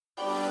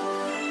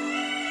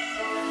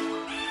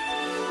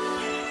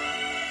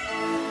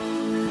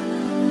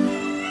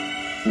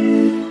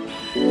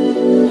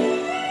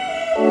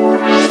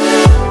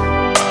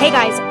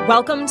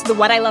Welcome to the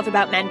What I Love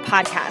About Men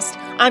podcast.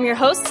 I'm your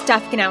host,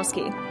 Steph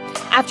Ganowski.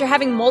 After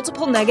having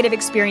multiple negative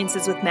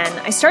experiences with men,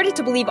 I started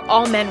to believe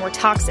all men were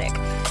toxic.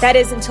 That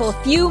is, until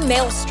a few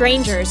male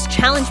strangers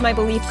challenged my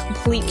belief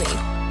completely.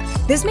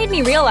 This made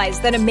me realize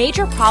that a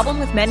major problem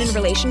with men in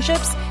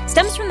relationships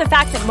stems from the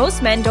fact that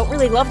most men don't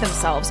really love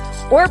themselves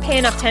or pay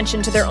enough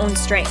attention to their own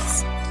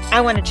strengths. I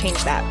want to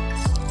change that.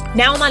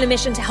 Now I'm on a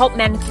mission to help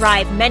men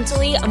thrive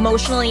mentally,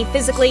 emotionally,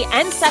 physically,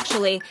 and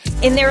sexually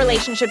in their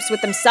relationships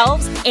with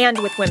themselves and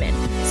with women.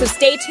 So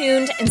stay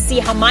tuned and see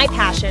how my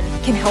passion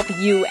can help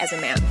you as a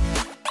man.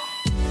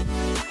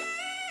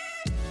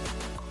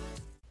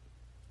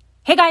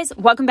 Hey guys,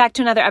 welcome back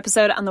to another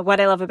episode on the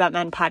What I Love About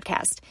Men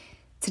podcast.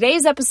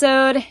 Today's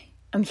episode,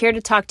 I'm here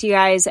to talk to you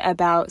guys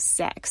about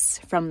sex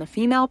from the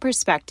female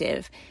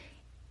perspective.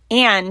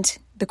 And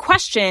the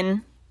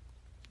question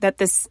that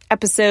this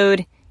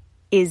episode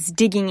is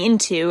digging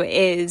into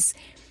is,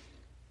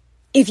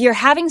 if you're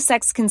having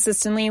sex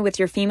consistently with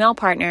your female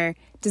partner,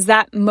 does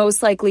that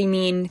most likely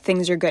mean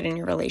things are good in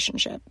your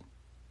relationship?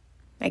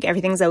 Like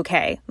everything's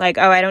okay. Like,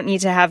 oh, I don't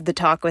need to have the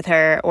talk with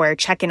her or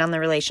check in on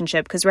the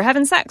relationship because we're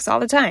having sex all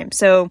the time.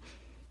 So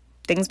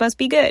things must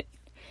be good.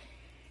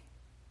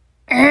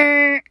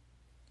 That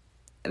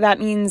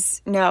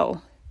means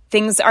no,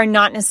 things are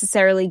not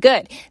necessarily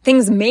good.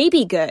 Things may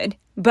be good,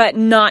 but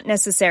not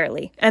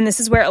necessarily. And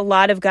this is where a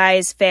lot of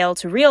guys fail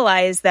to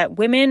realize that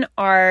women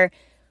are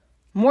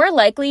more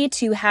likely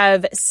to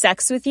have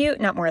sex with you.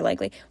 Not more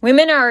likely.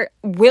 Women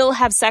will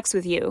have sex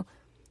with you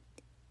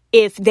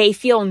if they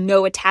feel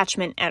no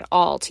attachment at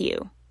all to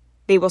you.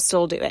 They will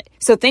still do it.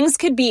 So things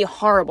could be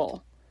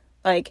horrible.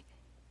 Like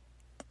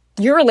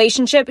your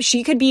relationship,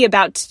 she could be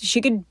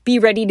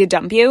ready to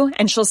dump you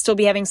and she'll still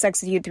be having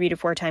sex with you 3 to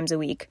 4 times a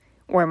week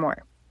or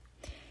more.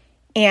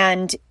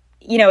 And,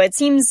 you know, it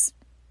seems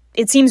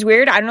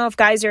weird. I don't know if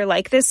guys are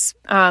like this,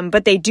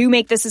 but they do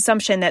make this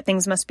assumption that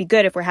things must be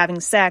good if we're having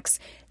sex.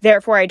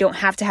 Therefore, I don't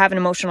have to have an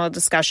emotional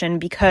discussion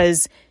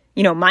because,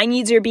 you know, my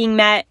needs are being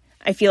met.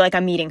 I feel like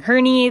I'm meeting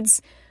her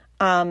needs.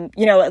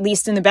 At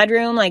least in the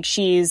bedroom, like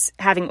she's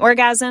having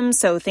orgasms,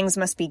 so things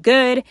must be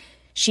good.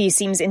 She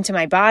seems into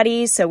my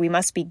body, so we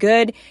must be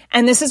good.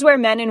 And this is where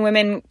men and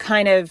women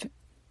kind of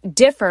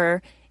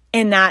differ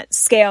in that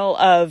scale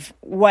of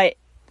what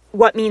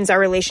means our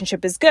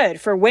relationship is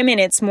good. For women,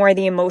 it's more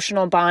the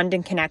emotional bond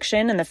and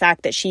connection and the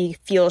fact that she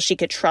feels she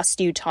could trust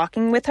you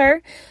talking with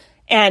her.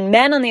 And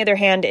men, on the other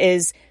hand,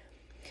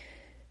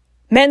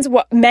 men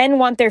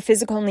want their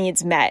physical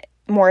needs met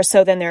more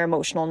so than their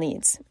emotional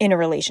needs in a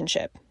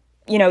relationship.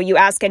 You know, you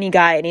ask any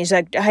guy and he's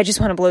like, I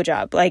just want a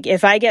blowjob. Like,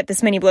 if I get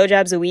this many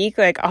blowjobs a week,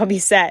 like, I'll be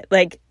set.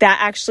 Like, that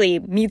actually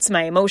meets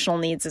my emotional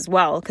needs as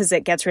well because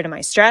it gets rid of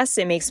my stress.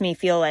 It makes me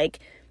feel like,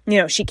 you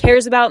know, she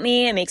cares about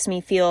me. It makes me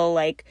feel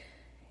like,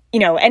 you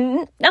know,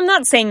 and I'm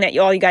not saying that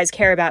all you guys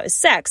care about is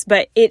sex,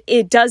 but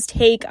it does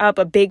take up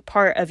a big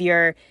part of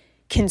your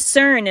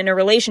concern in a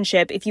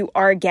relationship if you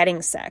are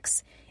getting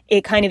sex.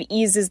 It kind of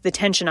eases the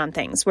tension on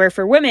things, where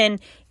for women,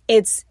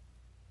 it's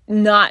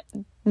not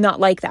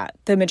like that,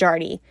 the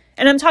majority.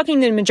 And I'm talking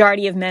the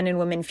majority of men and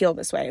women feel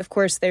this way. Of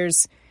course,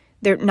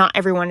 not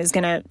everyone is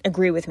going to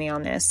agree with me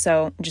on this,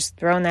 so just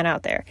throwing that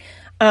out there.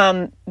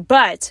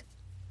 But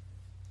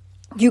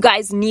you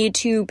guys need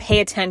to pay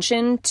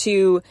attention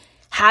to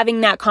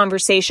having that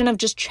conversation of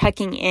just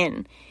checking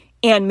in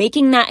and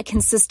making that a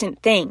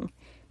consistent thing.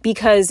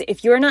 Because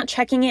if you're not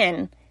checking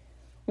in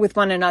with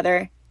one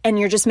another and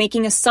you're just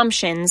making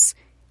assumptions,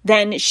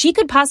 then she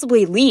could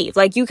possibly leave.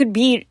 Like, you could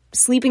be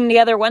sleeping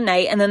together one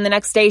night and then the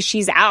next day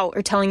she's out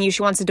or telling you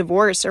she wants a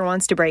divorce or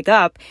wants to break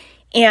up,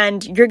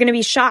 and you're going to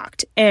be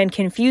shocked and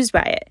confused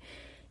by it.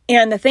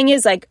 And the thing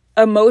is, like,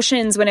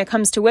 emotions, when it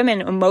comes to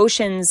women,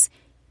 emotions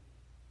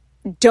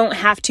don't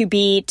have to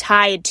be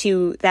tied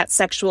to that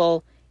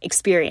sexual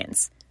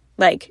experience.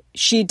 Like,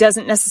 she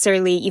doesn't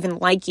necessarily even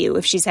like you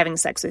if she's having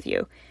sex with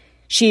you.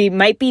 She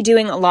might be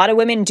doing, a lot of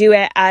women do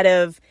it out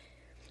of,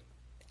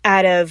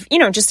 you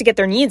know, just to get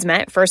their needs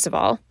met, first of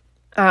all.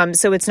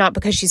 So it's not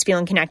because she's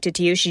feeling connected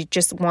to you. She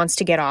just wants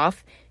to get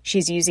off.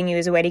 She's using you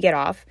as a way to get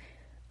off.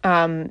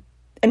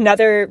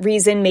 Another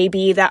reason may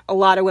be that a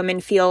lot of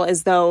women feel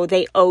as though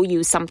they owe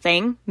you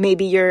something.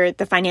 Maybe you're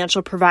the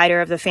financial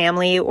provider of the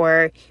family,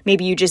 or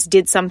maybe you just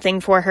did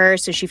something for her,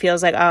 so she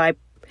feels like, oh,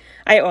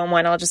 I owe him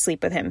one, I'll just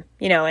sleep with him,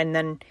 you know, and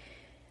then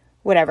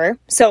whatever.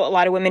 So a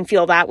lot of women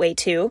feel that way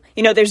too.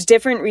 You know, there's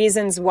different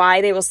reasons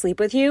why they will sleep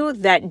with you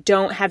that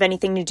don't have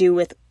anything to do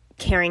with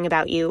caring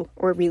about you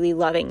or really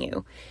loving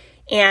you.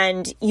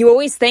 And you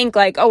always think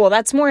like, oh, well,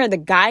 that's more of the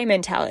guy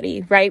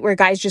mentality, right? Where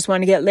guys just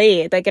want to get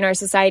laid. Like, in our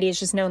society, it's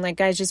just known like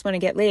guys just want to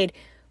get laid.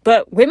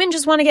 But women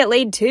just want to get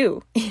laid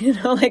too. You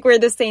know, like, we're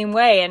the same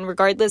way. And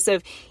regardless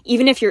of,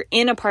 even if you're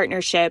in a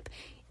partnership,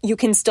 you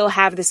can still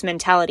have this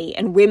mentality.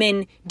 And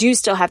women do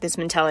still have this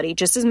mentality,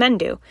 just as men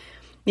do.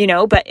 You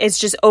know, but it's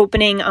just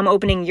I'm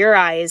opening your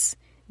eyes,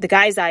 the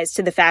guy's eyes,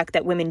 to the fact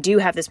that women do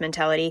have this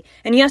mentality,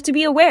 and you have to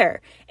be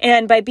aware.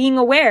 And by being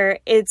aware,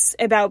 it's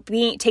about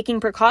taking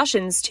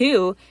precautions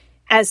too,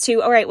 as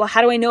to, all right, well,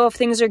 how do I know if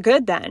things are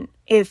good then?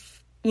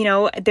 If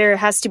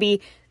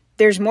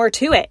there's more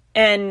to it,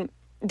 and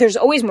there's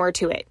always more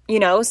to it,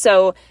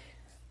 So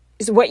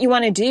what you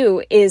want to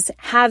do is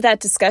have that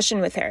discussion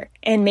with her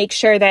and make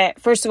sure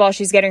that, first of all,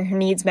 she's getting her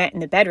needs met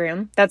in the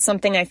bedroom. That's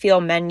something I feel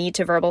men need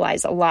to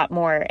verbalize a lot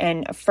more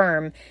and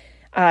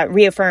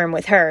reaffirm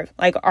with her.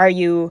 Like, are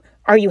you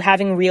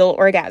having real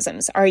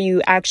orgasms? Are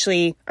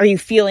you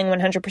feeling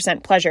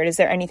 100% pleasured? Is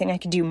there anything I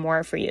could do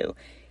more for you?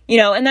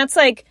 And that's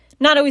like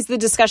not always the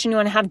discussion you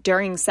want to have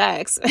during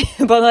sex,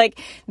 but like,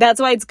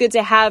 that's why it's good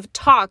to have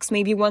talks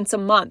maybe once a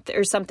month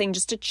or something,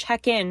 just to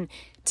check in,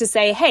 to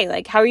say, hey,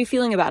 like, how are you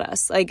feeling about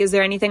us? Like, is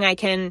there anything I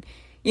can,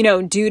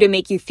 do to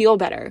make you feel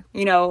better?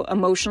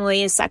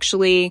 Emotionally,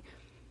 sexually,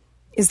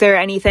 is there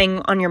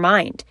anything on your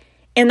mind?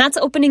 And that's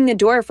opening the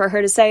door for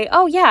her to say,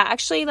 oh yeah,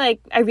 actually, like,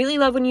 I really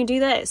love when you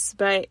do this,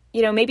 but,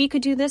 maybe you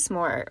could do this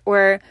more,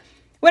 or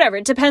whatever.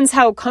 It depends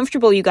how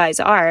comfortable you guys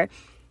are.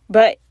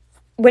 But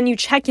when you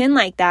check in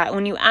like that,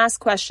 when you ask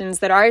questions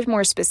that are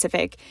more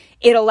specific,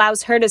 it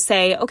allows her to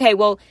say, okay,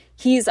 well,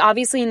 he's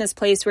obviously in this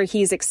place where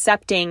he's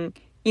accepting,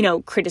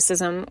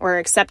 criticism or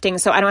accepting,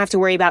 so I don't have to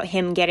worry about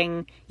him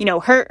getting,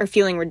 hurt or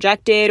feeling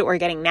rejected or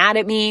getting mad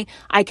at me.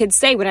 I could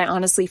say what I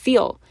honestly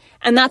feel.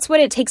 And that's what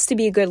it takes to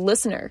be a good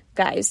listener,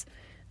 guys.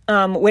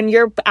 When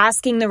you're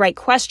asking the right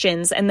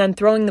questions and then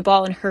throwing the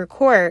ball in her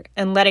court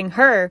and letting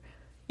her,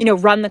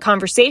 run the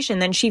conversation,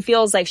 then she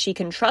feels like she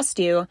can trust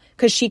you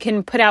because she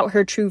can put out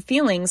her true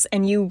feelings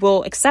and you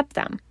will accept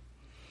them.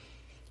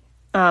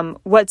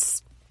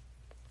 What's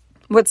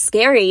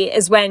scary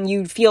is when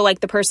you feel like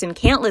the person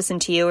can't listen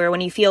to you, or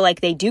when you feel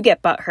like they do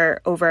get butthurt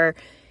over,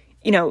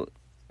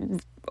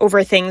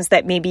 over things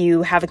that maybe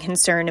you have a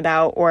concern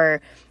about,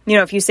 or,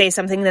 if you say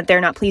something that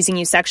they're not pleasing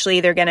you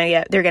sexually, they're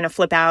going to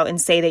flip out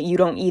and say that you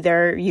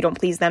don't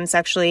please them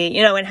sexually,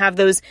 and have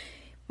those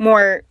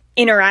more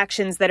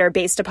interactions that are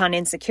based upon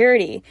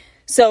insecurity.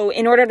 So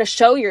in order to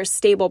show your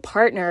stable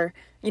partner,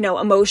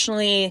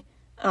 emotionally,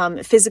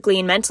 physically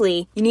and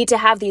mentally, you need to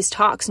have these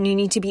talks, and you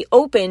need to be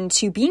open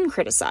to being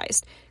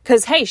criticized,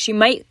 because, hey, she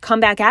might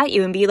come back at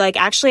you and be like,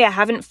 actually, I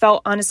haven't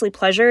felt honestly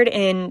pleasured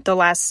in the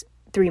last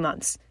 3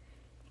 months.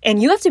 And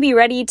you have to be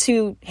ready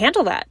to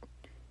handle that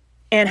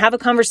and have a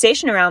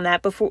conversation around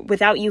that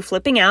without you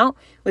flipping out,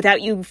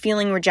 without you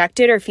feeling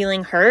rejected or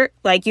feeling hurt.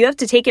 Like, you have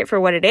to take it for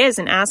what it is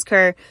and ask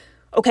her,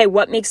 okay,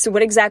 what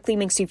exactly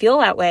makes you feel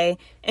that way?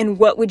 And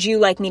what would you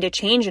like me to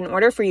change in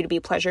order for you to be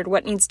pleasured?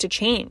 What needs to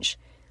change?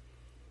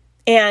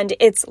 And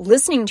it's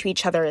listening to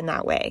each other in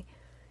that way.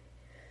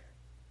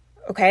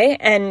 Okay?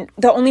 And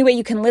the only way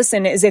you can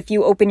listen is if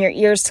you open your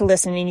ears to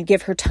listen and you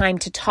give her time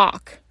to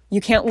talk. You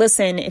can't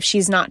listen if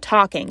she's not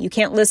talking. You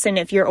can't listen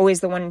if you're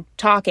always the one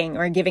talking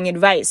or giving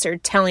advice or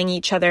telling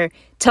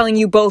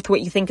you both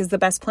what you think is the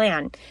best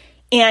plan.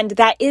 And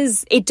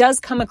it does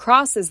come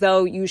across as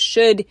though you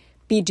should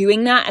be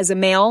doing that as a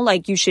male,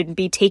 like you should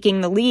be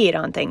taking the lead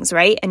on things,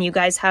 right? And you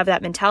guys have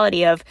that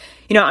mentality of,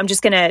 I'm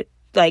just going to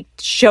like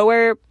show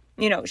her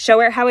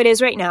how it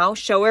is right now,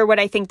 show her what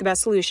I think the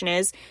best solution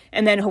is,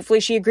 and then hopefully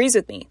she agrees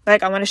with me.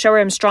 Like, I want to show her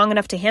I'm strong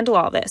enough to handle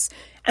all this.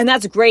 And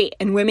that's great.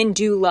 And women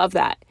do love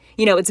that.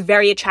 It's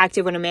very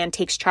attractive when a man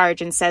takes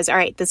charge and says, all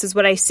right, this is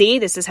what I see.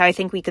 This is how I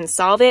think we can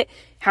solve it,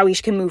 how we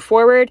can move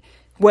forward.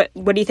 What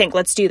do you think?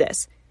 Let's do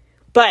this.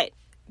 But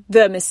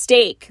the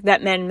mistake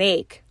that men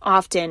make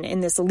often in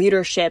this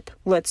leadership,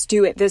 let's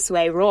do it this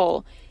way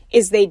role,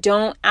 is they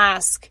don't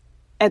ask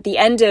at the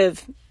end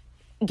of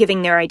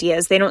giving their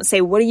ideas. They don't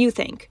say, what do you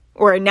think?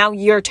 Or now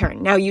your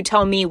turn. Now you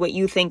tell me what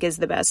you think is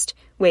the best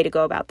way to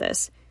go about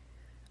this.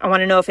 I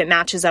want to know if it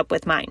matches up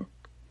with mine.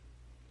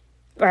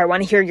 Or I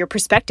want to hear your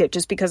perspective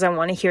just because I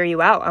want to hear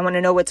you out. I want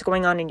to know what's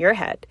going on in your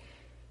head.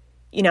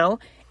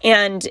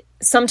 And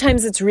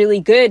sometimes it's really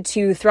good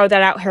to throw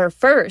that out her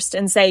first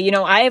and say,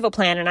 I have a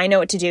plan and I know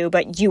what to do,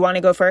 but you want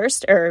to go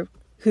first? Or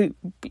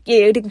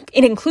it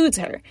includes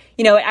her.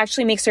 It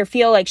actually makes her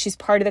feel like she's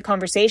part of the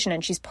conversation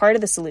and she's part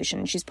of the solution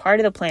and she's part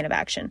of the plan of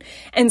action.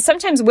 And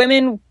sometimes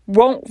women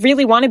won't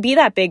really want to be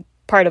that big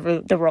part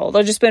of the role.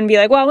 They'll just be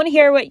like, well, I want to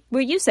hear what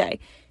you say.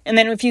 And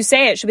then if you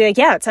say it, she'll be like,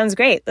 yeah, it sounds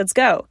great. Let's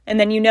go. And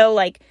then,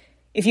 like,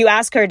 if you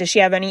ask her, does she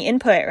have any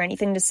input or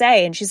anything to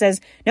say? And she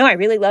says, no, I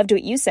really loved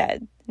what you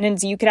said. And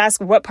then you could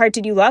ask, what part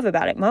did you love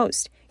about it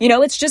most?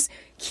 It's just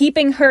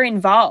keeping her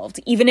involved,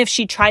 even if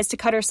she tries to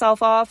cut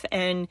herself off,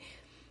 and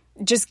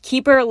just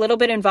keep her a little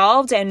bit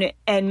involved and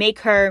make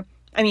her,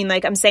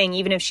 like I'm saying,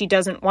 even if she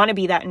doesn't want to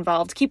be that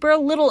involved, keep her a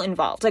little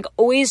involved. Like,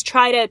 always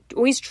try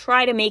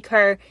to make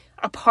her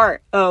a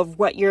part of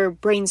what you're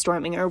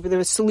brainstorming or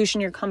the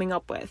solution you're coming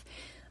up with.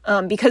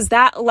 Because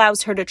that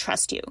allows her to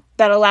trust you.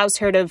 That allows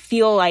her to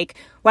feel like,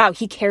 wow,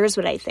 he cares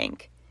what I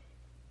think.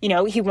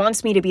 He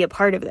wants me to be a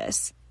part of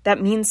this. That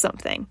means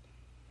something.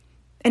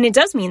 And it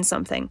does mean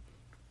something.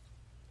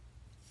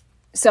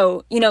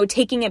 So,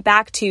 taking it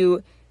back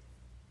to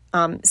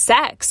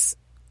sex,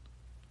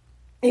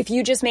 if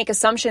you just make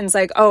assumptions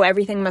like, oh,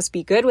 everything must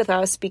be good with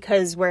us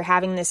because we're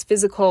having this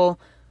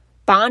physical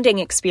bonding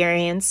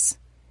experience,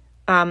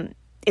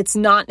 it's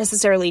not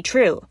necessarily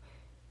true.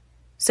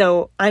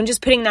 So I'm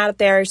just putting that out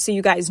there so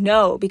you guys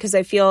know, because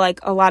I feel like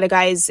a lot of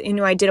guys,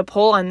 I did a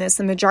poll on this.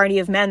 The majority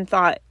of men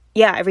thought,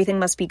 yeah, everything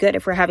must be good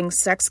if we're having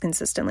sex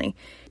consistently.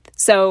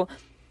 So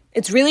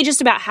it's really just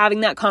about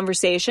having that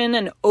conversation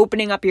and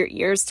opening up your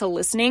ears to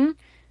listening,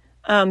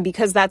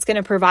 because that's going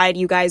to provide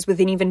you guys with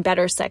an even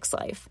better sex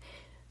life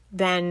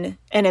and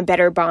a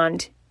better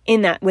bond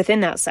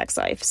within that sex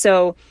life.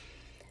 So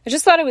I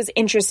just thought it was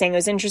interesting. It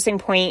was an interesting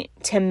point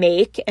to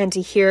make and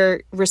to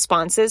hear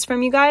responses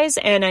from you guys.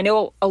 And I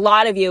know a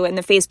lot of you in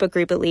the Facebook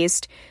group, at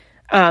least,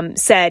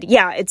 said,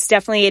 yeah, it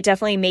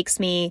definitely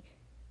makes me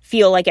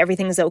feel like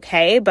everything's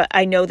okay. But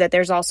I know that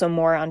there's also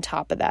more on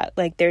top of that.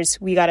 Like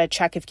we got to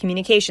check if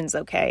communication's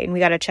okay. And we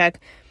got to check,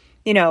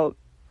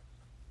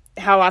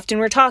 how often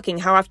we're talking,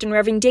 how often we're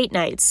having date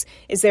nights.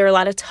 Is there a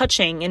lot of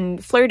touching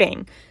and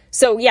flirting?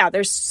 So yeah,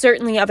 there's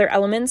certainly other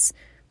elements,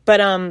 but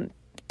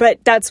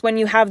that's when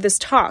you have this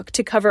talk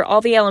to cover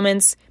all the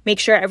elements, make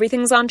sure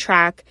everything's on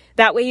track.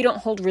 That way you don't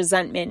hold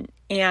resentment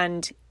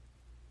and,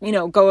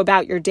 go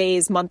about your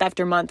days month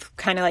after month,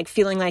 kind of like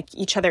feeling like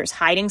each other's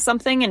hiding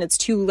something and it's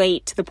too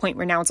late to the point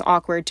where now it's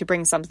awkward to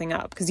bring something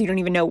up because you don't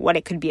even know what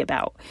it could be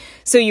about.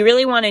 So you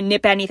really want to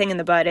nip anything in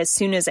the bud as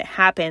soon as it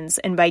happens.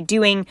 And by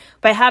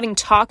having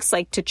talks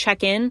like to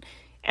check in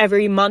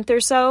every month or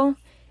so,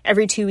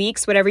 every 2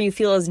 weeks, whatever you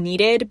feel is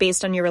needed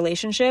based on your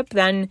relationship,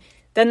 then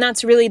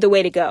that's really the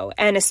way to go.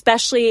 And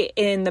especially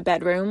in the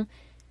bedroom,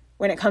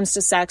 when it comes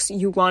to sex,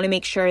 you want to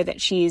make sure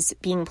that she's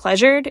being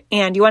pleasured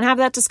and you want to have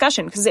that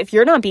discussion. Because if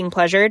you're not being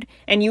pleasured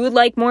and you would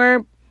like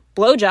more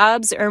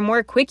blowjobs or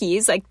more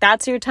quickies, like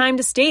that's your time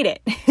to state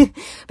it.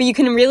 But you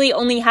can really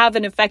only have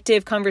an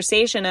effective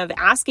conversation of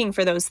asking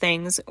for those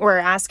things or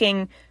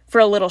asking for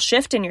a little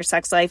shift in your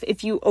sex life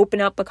if you open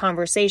up a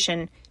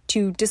conversation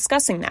to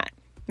discussing that,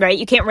 right?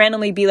 You can't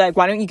randomly be like,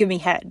 why don't you give me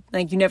head?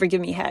 Like, you never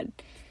give me head.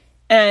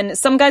 And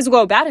some guys will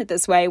go about it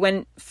this way.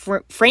 When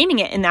framing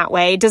it in that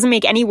way, it doesn't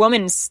make any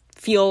woman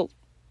feel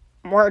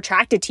more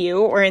attracted to you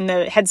or in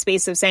the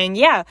headspace of saying,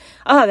 yeah,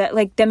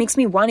 that makes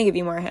me want to give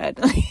you more head.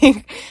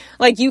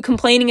 Like you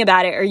complaining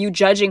about it or you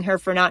judging her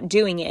for not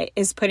doing it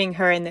is putting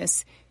her in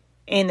this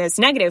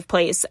negative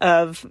place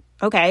of,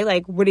 okay,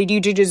 like, what did you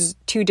do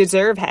to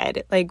deserve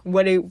head? Like,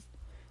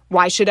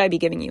 why should I be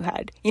giving you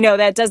head?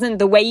 That doesn't,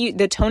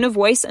 the tone of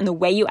voice and the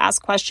way you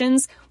ask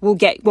questions will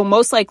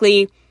most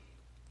likely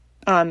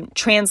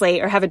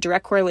translate or have a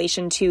direct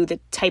correlation to the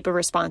type of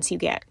response you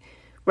get,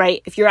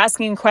 right? If you're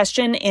asking a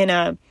question in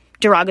a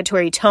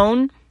derogatory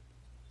tone,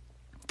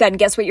 then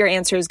guess what your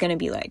answer is going to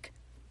be like?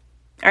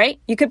 All right.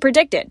 You could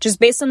predict it just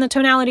based on the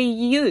tonality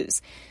you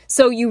use.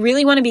 So you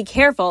really want to be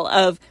careful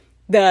of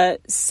the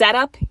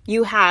setup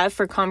you have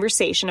for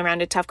conversation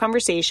around a tough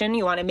conversation.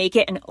 You want to make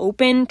it an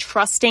open,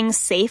 trusting,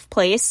 safe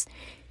place.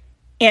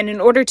 And in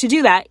order to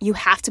do that, you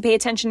have to pay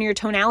attention to your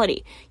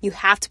tonality. You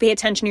have to pay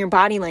attention to your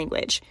body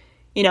language.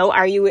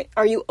 Are you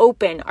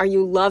open? Are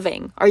you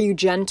loving? Are you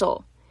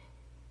gentle?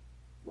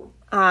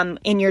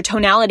 In your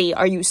tonality,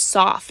 are you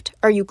soft?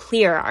 Are you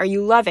clear? Are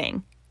you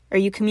loving? Are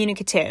you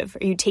communicative?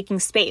 Are you taking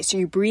space? Are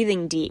you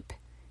breathing deep?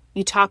 Are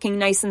you talking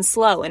nice and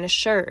slow and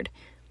assured?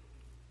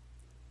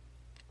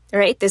 All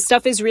right, this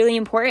stuff is really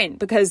important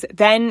because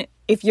then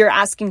if you're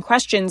asking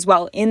questions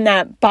while in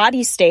that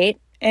body state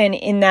and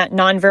in that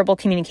nonverbal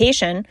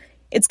communication,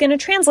 it's going to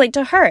translate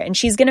to her and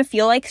she's going to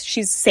feel like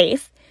she's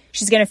safe.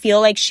 She's going to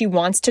feel like she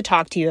wants to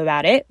talk to you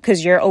about it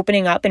because you're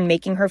opening up and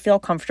making her feel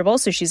comfortable.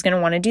 So she's going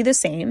to want to do the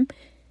same.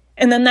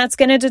 And then that's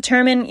going to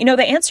determine,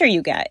 the answer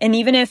you get. And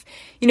even if,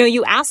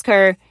 you ask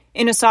her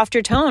in a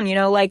softer tone,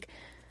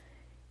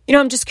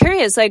 I'm just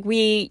curious, like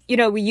we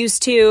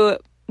used to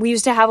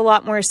have a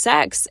lot more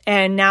sex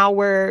and now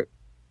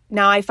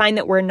I find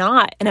that we're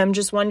not. And I'm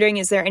just wondering,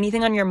 is there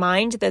anything on your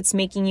mind that's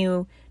making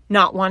you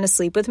not want to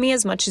sleep with me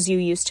as much as you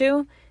used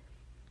to?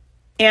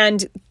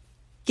 And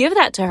give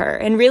that to her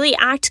and really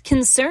act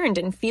concerned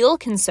and feel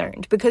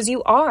concerned because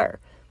you are.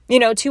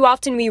 Too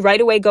often we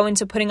right away go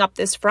into putting up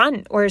this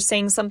front or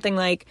saying something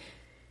like,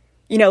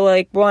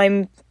 well,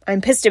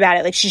 I'm pissed about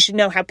it. Like, she should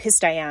know how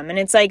pissed I am. And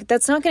it's like,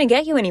 that's not going to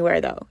get you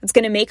anywhere, though. It's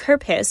going to make her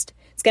pissed.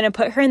 It's going to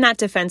put her in that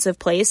defensive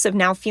place of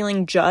now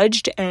feeling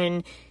judged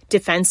and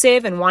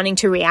defensive and wanting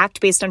to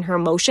react based on her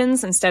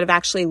emotions instead of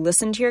actually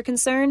listen to your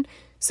concern.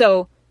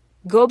 So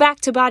go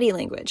back to body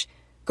language.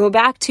 Go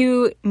back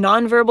to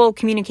nonverbal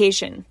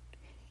communication.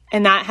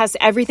 And that has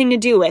everything to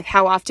do with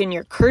how often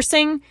you're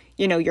cursing,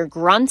 your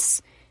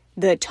grunts,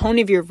 the tone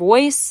of your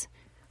voice.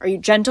 Are you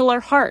gentle or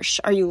harsh?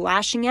 Are you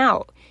lashing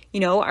out?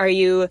 Are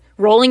you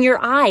rolling your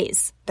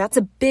eyes? That's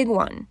a big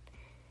one.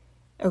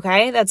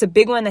 Okay? That's a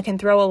big one that can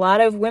throw a lot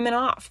of women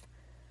off.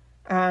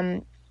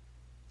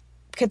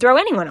 Could throw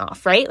anyone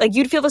off, right? Like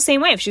you'd feel the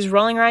same way if she's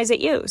rolling her eyes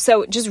at you.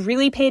 So just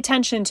really pay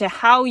attention to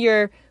how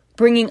you're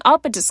bringing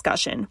up a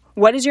discussion.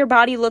 What does your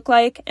body look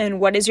like? And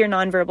what is your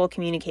nonverbal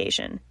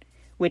communication?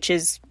 Which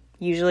is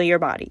usually your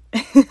body.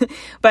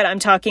 But I'm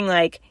talking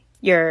like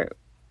your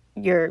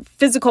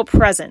physical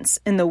presence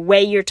and the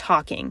way you're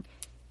talking.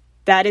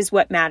 That is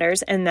what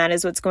matters, and that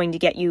is what's going to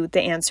get you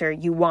the answer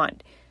you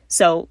want.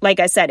 So like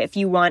I said, if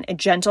you want a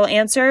gentle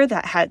answer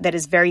that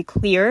is very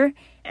clear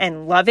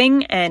and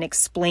loving and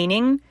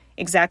explaining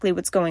exactly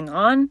what's going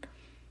on,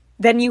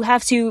 then you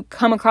have to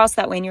come across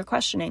that way in your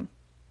questioning.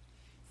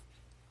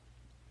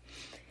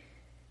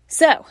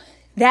 So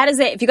that is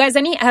it. If you guys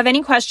have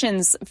any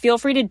questions, feel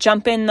free to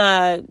jump in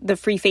the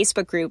free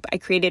Facebook group I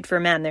created for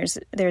men.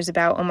 There's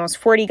about almost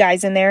 40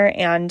 guys in there,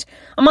 and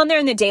I'm on there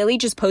in the daily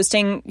just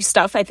posting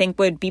stuff I think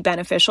would be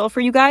beneficial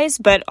for you guys,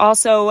 but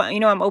also,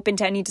 I'm open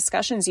to any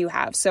discussions you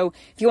have. So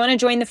if you want to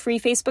join the free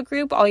Facebook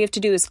group, all you have to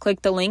do is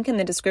click the link in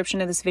the description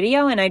of this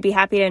video, and I'd be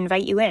happy to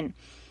invite you in.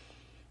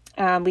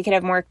 We could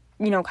have more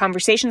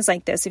conversations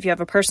like this. If you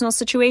have a personal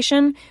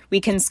situation,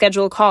 we can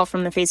schedule a call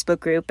from the Facebook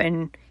group,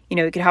 and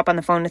you could hop on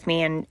the phone with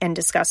me and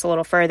discuss a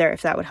little further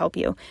if that would help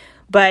you.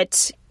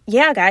 But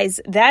yeah,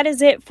 guys, that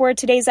is it for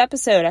today's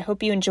episode. I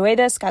hope you enjoy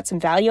this, got some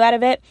value out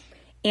of it,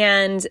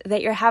 and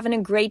that you're having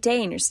a great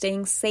day and you're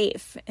staying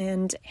safe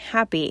and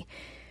happy.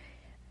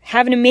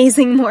 Have an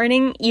amazing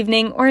morning,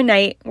 evening, or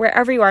night,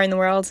 wherever you are in the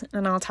world,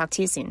 and I'll talk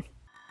to you soon.